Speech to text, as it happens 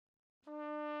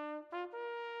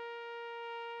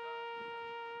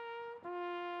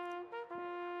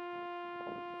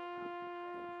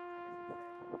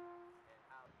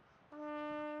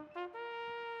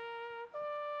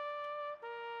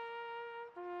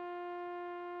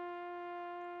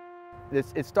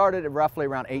It started roughly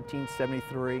around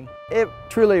 1873. It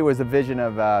truly was a vision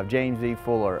of James E.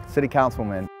 Fuller, City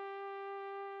Councilman.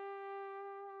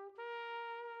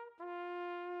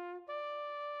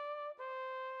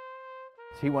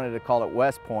 He wanted to call it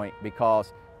West Point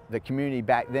because the community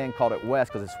back then called it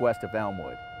West because it's west of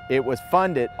Elmwood. It was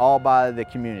funded all by the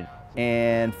community.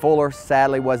 And Fuller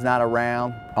sadly was not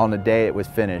around on the day it was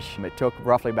finished. It took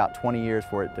roughly about 20 years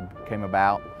for it to come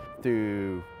about.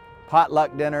 Through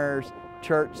potluck dinners,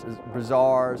 church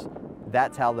bazaars,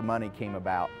 that's how the money came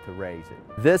about to raise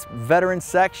it. This veteran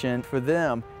section, for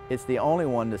them, it's the only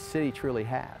one the city truly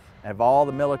has. Of all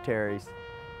the militaries,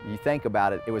 you think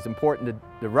about it, it was important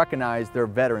to recognize their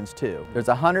veterans too. There's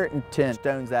 110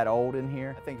 stones that old in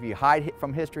here. I think if you hide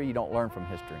from history, you don't learn from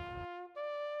history.